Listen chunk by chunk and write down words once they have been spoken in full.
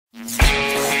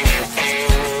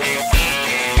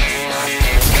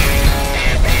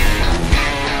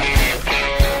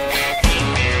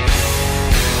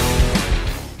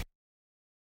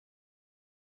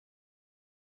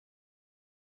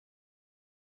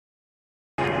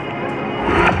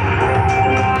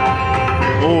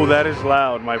Ooh, that is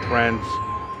loud, my friends.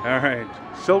 All right,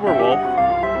 Silver Wolf.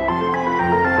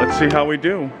 Let's see how we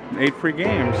do. 8 free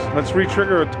games. Let's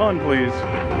re-trigger a ton, please.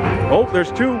 Oh,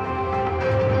 there's 2.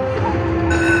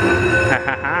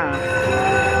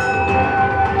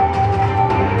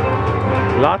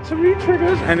 Lots of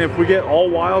re-triggers, and if we get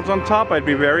all wilds on top, I'd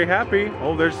be very happy.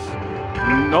 Oh, there's,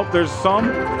 nope, there's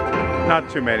some. Not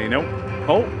too many, nope.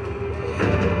 Oh.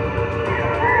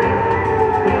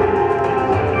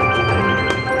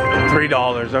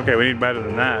 $3. Okay, we need better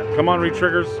than that. Come on,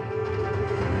 re-triggers.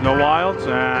 No wilds?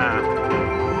 Ah.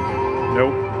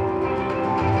 Nope.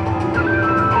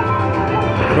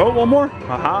 Oh, one more.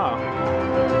 Haha.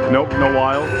 Nope, no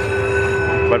wilds.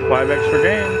 But 5 extra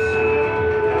games.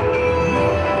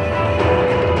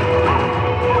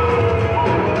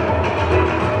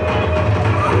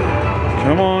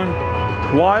 Come on.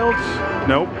 Wilds?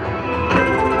 Nope.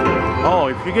 Oh,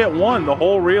 if you get 1, the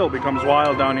whole reel becomes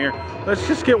wild down here. Let's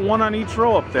just get 1 on each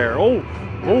row up there. Oh,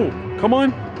 oh, come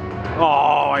on.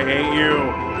 Oh, I hate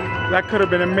you. That could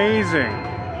have been amazing.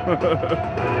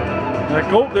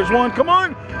 Like, oh, there's 1. Come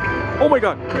on. Oh my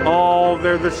God. Oh,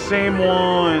 they're the same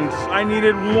ones. I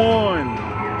needed 1.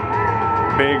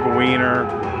 Big wiener.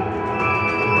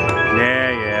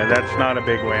 Yeah, that's not a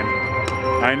big win.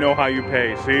 I know how you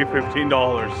pay. See,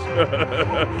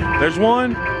 $15. There's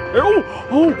 1.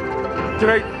 Oh, did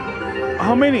I?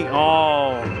 How many?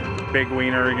 Oh, big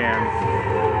wiener again.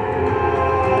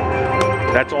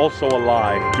 That's also a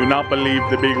lie. Do not believe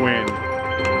the big win.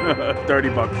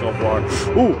 $30 so far.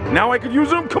 Ooh, now I could use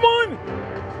them. Come on.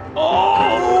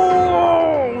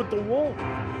 Oh, with the wolf.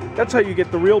 That's how you get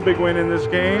the real big win in this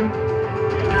game.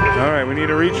 All right, we need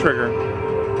a re-trigger.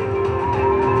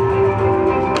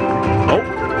 Oh.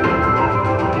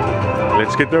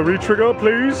 Let's get the re-trigger,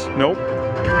 please. Nope.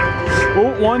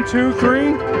 Oh, 1, 2,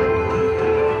 3.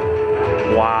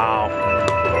 Wow.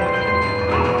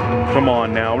 Come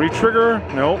on now. Re-trigger.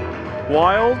 Nope.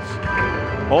 Wilds.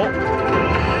 Oh.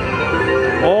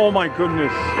 Oh my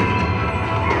goodness.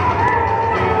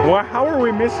 Well, how are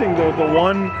we missing the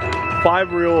 1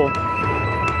 5 reel?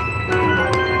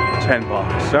 $10.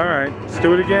 All right. Let's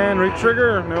do it again.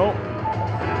 Re-trigger. Nope.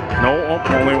 No. Oh,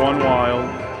 only 1 wild.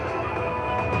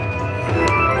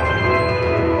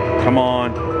 Come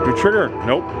on. Re-trigger.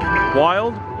 Nope.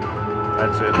 Wild.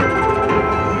 That's it.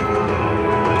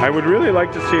 I would really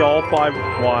like to see all 5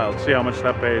 wilds. See how much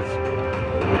that pays.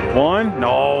 1?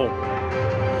 No.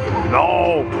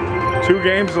 No. 2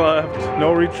 games left.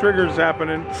 No re-triggers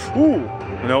happening. Ooh.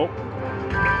 Nope.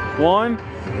 1?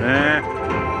 Nah.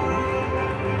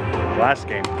 Last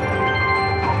game.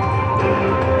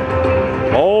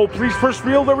 Oh, please, first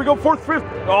reel. There we go. 4th, 5th.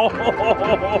 Oh.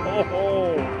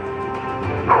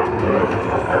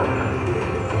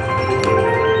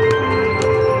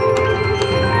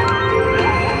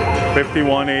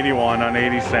 51.81 on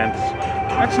 80 cents.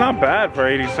 That's not bad for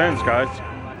 80 cents, guys.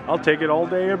 I'll take it all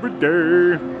day, every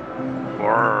day.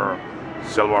 Brr.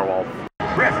 Silver Wolf.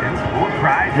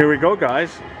 Here we go,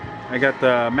 guys. I got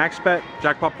the max bet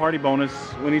jackpot party bonus.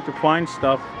 We need to find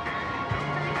stuff.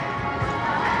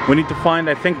 We need to find,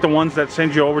 I think, the ones that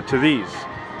send you over to these.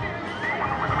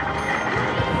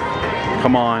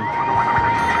 Come on.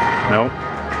 Nope.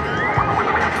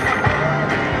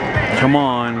 Come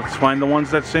on, let's find the ones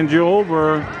that send you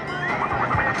over.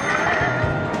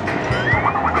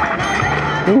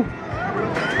 Ooh.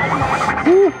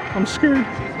 Ooh, I'm scared.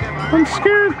 I'm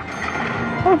scared.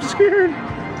 I'm scared.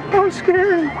 I'm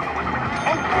scared.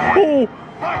 Oh.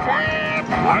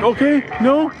 Okay,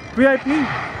 no, VIP.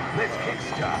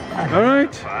 All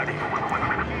right.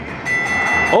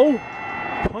 Oh,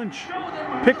 punch.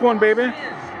 Pick one, baby.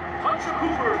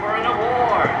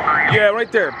 Yeah,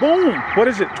 right there. Boom. What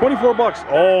is it? $24.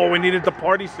 Oh, we needed the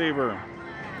party saver.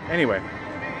 Anyway,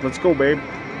 let's go, babe.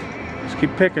 Let's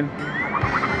keep picking.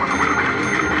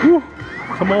 Whew.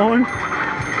 Come on.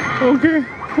 Okay.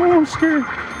 Oh, I'm scared.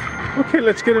 Okay,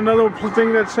 let's get another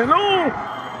thing that said, oh.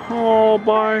 Oh,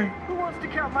 bye. Who wants to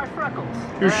count my freckles?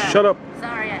 You shut up.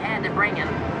 Sorry I had to bring him.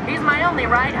 He's my only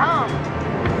ride home.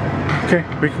 Okay,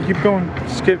 we can keep going.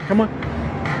 Let's get, come on.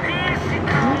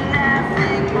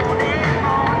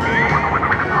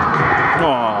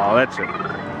 Oh, that's it.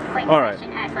 All right.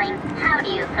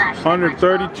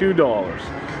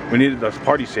 $132. We needed the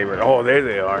party saver. Oh, there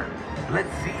they are. Let's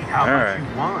see how much you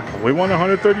won. We won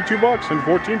 $132 and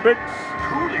 14 picks.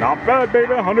 Not bad,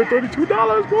 baby.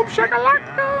 $132. Whoop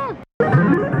shakalaka.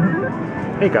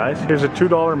 Hey guys, here's a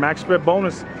 $2 max bet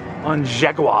bonus on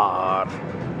Jaguar.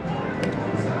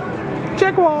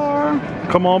 Jaguar.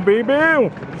 Come on, baby.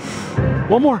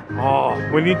 One more. Oh,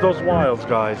 we need those wilds,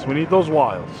 guys. We need those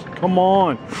wilds. Come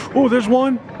on. Oh, there's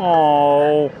one.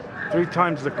 Oh, 3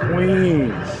 times the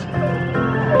queens.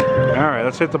 All right,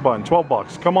 let's hit the button. 12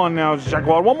 bucks. Come on now,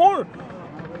 Jackpot. One more.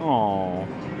 Oh,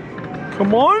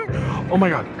 come on. Oh my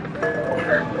God.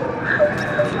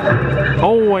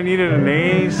 Oh, I needed an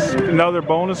ace. Another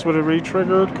bonus would have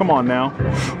re-triggered. Come on now.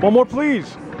 One more,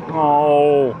 please.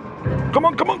 Oh, come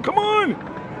on, come on, come on.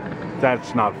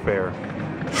 That's not fair.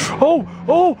 Oh,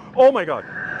 oh, oh my God.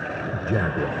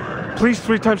 Please,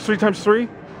 3 times 3 times 3.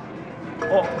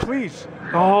 Oh, please.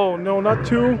 Oh, no, not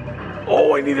 2.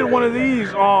 Oh, I needed one of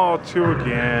these. Oh, 2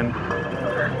 again.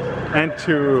 And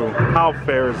 2. How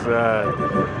fair is that?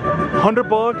 100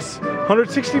 bucks,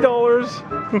 $160.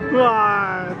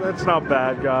 Ah, that's not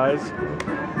bad, guys.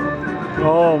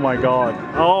 Oh my God.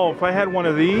 Oh, if I had one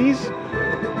of these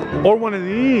or one of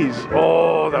these.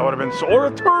 Oh, that would have been so. Or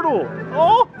a turtle.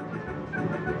 Oh.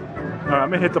 All right, I'm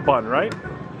gonna hit the button, right?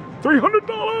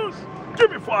 $300.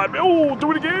 Give me 5. Oh,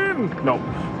 do it again. No,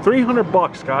 300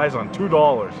 bucks, guys, on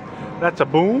 $2. That's a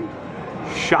boom.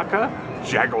 Shaka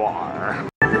Jaguar.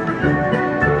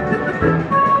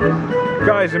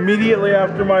 Guys, immediately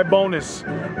after my bonus,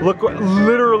 look,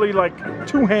 literally like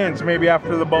 2 hands maybe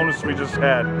after the bonus we just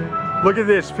had. Look at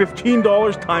this,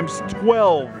 $15 times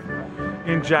 12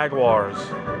 in Jaguars.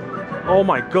 Oh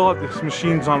my God, this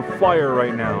machine's on fire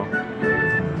right now.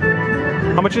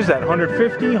 How much is that?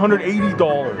 $150,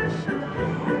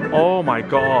 $180. Oh my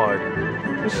God,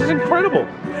 this is incredible. All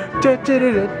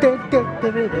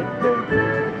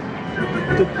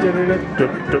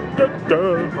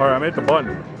right, I'm at the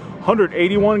button.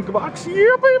 181 bucks.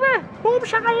 Yeah, baby. Boom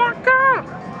shakalaka.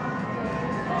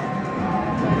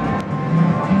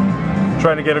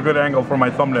 Trying to get a good angle for my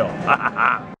thumbnail.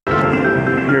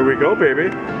 Here we go,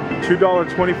 baby.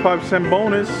 $2.25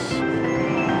 bonus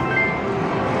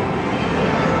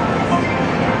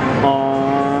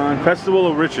on Festival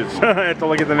of Riches. I have to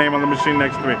look at the name on the machine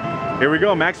next to me. Here we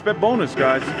go. Max bet bonus,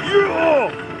 guys. Yeah!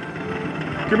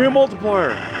 Give me a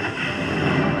multiplier.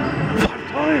 5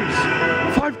 times.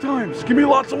 5 times. Give me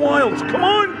lots of wilds. Come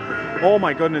on. Oh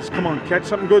my goodness. Come on. Catch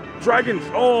something good. Dragons.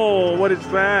 Oh, what is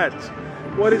that?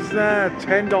 What is that?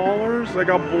 $10? I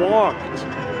got blocked.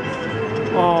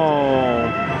 Oh.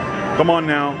 Come on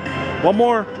now. One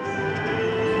more.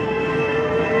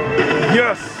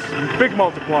 Yes. Big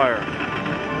multiplier.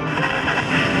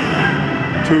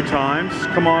 2 times.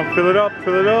 Come on. Fill it up.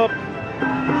 Fill it up.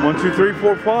 1, 2, 3,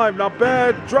 4, 5. Not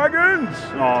bad. Dragons.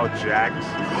 Oh, Jacks.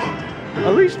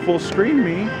 At least full screen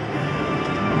me.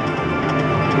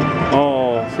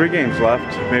 Oh, 3 games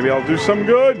left. Maybe I'll do some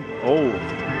good. Oh.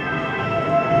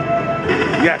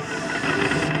 Yes.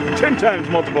 10 times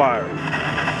multiplier.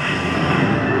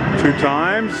 2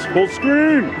 times. Full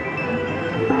screen.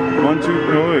 1, 2,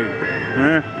 3.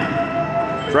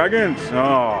 Dragons.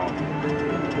 Oh.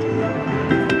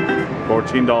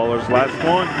 $14. Last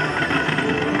one.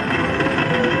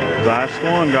 Last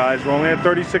one, guys. We're only at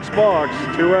 36 bucks.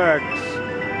 2x.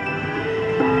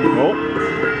 Oh,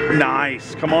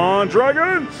 nice. Come on,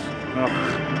 Dragons.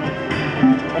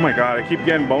 Oh my God, I keep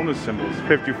getting bonus symbols.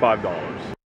 $55.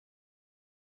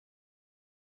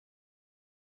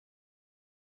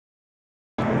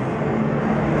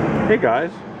 Hey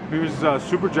guys, here's a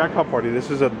Super Jackpot Party. This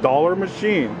is a $1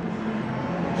 machine.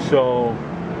 So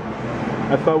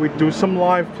I thought we'd do some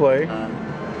live play.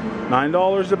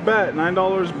 $9 a bet,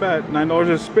 $9 a bet, $9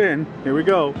 a spin. Here we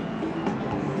go.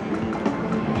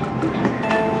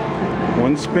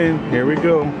 1 spin, here we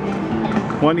go.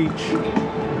 1 each.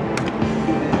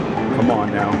 Come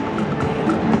on now.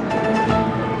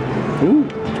 Ooh,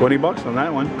 20 bucks on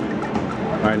that one.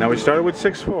 All right, now we started with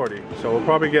 640, so we'll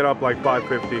probably get up like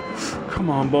 550. Come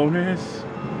on, bonus.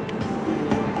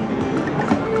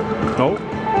 Oh,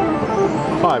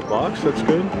 $5, that's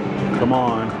good. Come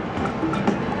on.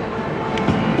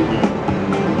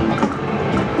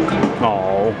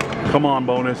 Oh, come on,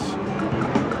 bonus.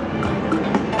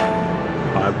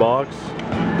 $5.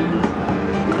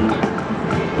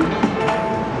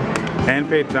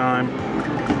 HANDPAY time.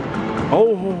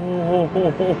 Oh,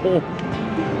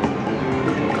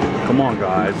 come on,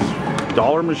 guys.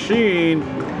 $1 machine.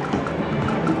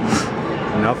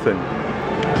 Nothing.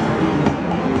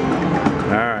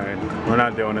 All right, we're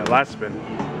not doing it. Last spin.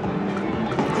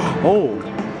 Oh,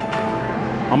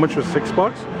 how much was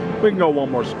 $6? We can go 1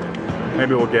 more spin.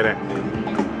 Maybe we'll get it.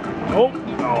 Oh,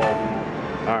 no.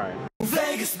 All right.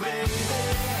 Vegas, baby.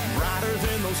 Brighter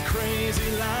than those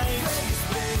crazy lights. Vegas,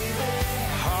 baby.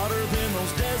 Hotter than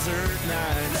those desert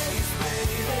nights. Vegas,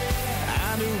 baby.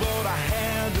 I knew what I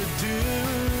had to do.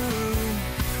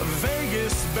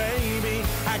 Vegas, baby.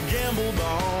 I gambled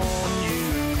on.